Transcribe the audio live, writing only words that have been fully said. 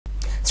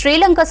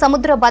శ్రీలంక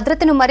సముద్ర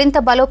భద్రతను మరింత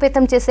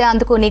బలోపేతం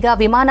చేసేందుకు నిఘా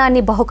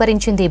విమానాన్ని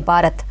బహుకరించింది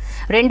భారత్.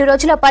 2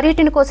 రోజుల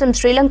పర్యటన కోసం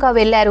శ్రీలంక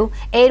వెళ్లారు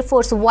air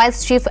force vice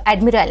chief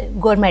admiral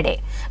గోర్మెడే.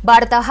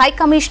 భారత హై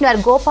కమిషనర్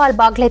గోపాల్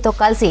బాగ్లేతో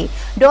కలిసి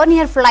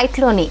డోర్నియర్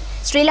ఫ్లైట్లోని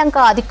శ్రీలంక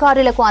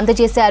అధికారులకు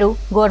అందజేశారు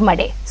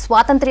గోర్మెడే.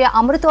 స్వాతంత్ర్య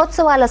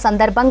అమృతోత్సవాల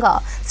సందర్భంగా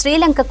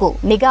శ్రీలంకకు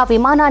నిఘా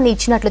విమానాన్ని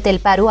ఇచ్చినట్లు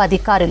తెలిపారు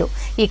అధికారులు.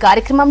 ఈ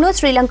కార్యక్రమంలో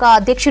శ్రీలంక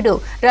అధ్యక్షుడు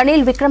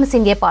రనిల్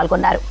విక్రమసింఘే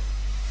పాల్గొన్నారు.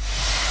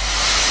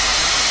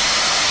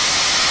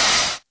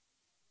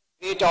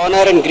 Great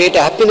honor and great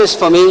happiness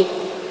for me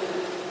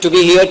to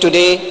be here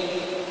today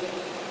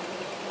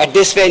at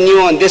this venue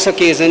on this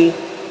occasion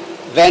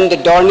when the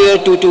Dornier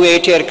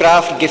 228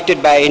 aircraft gifted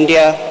by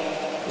India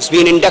has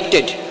been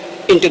inducted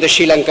into the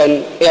Sri Lankan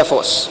Air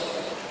Force.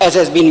 As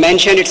has been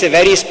mentioned, it's a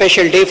very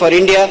special day for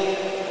India.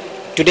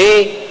 Today,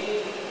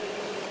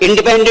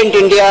 independent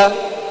India,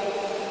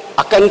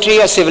 a country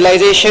of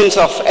civilizations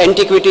of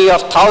antiquity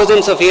of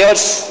thousands of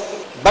years,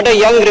 but a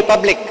young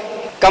republic,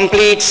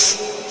 completes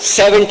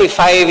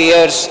 75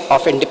 years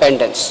of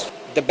independence.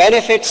 The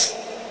benefits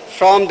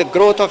from the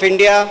growth of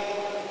India,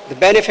 the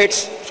benefits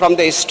from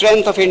the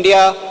strength of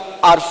India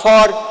are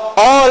for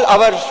all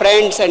our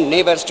friends and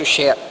neighbors to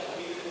share.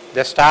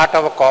 The start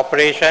of a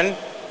cooperation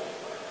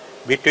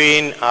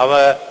between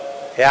our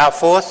Air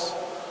Force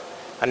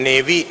and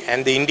Navy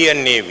and the Indian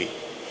Navy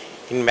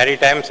in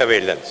maritime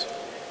surveillance.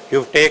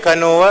 You've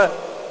taken over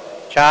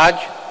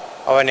charge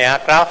of an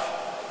aircraft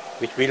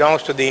which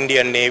belongs to the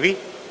Indian Navy,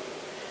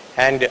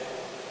 and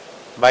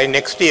by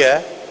next year,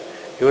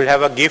 you will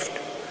have a gift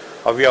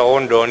of your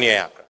own Dornier aircraft.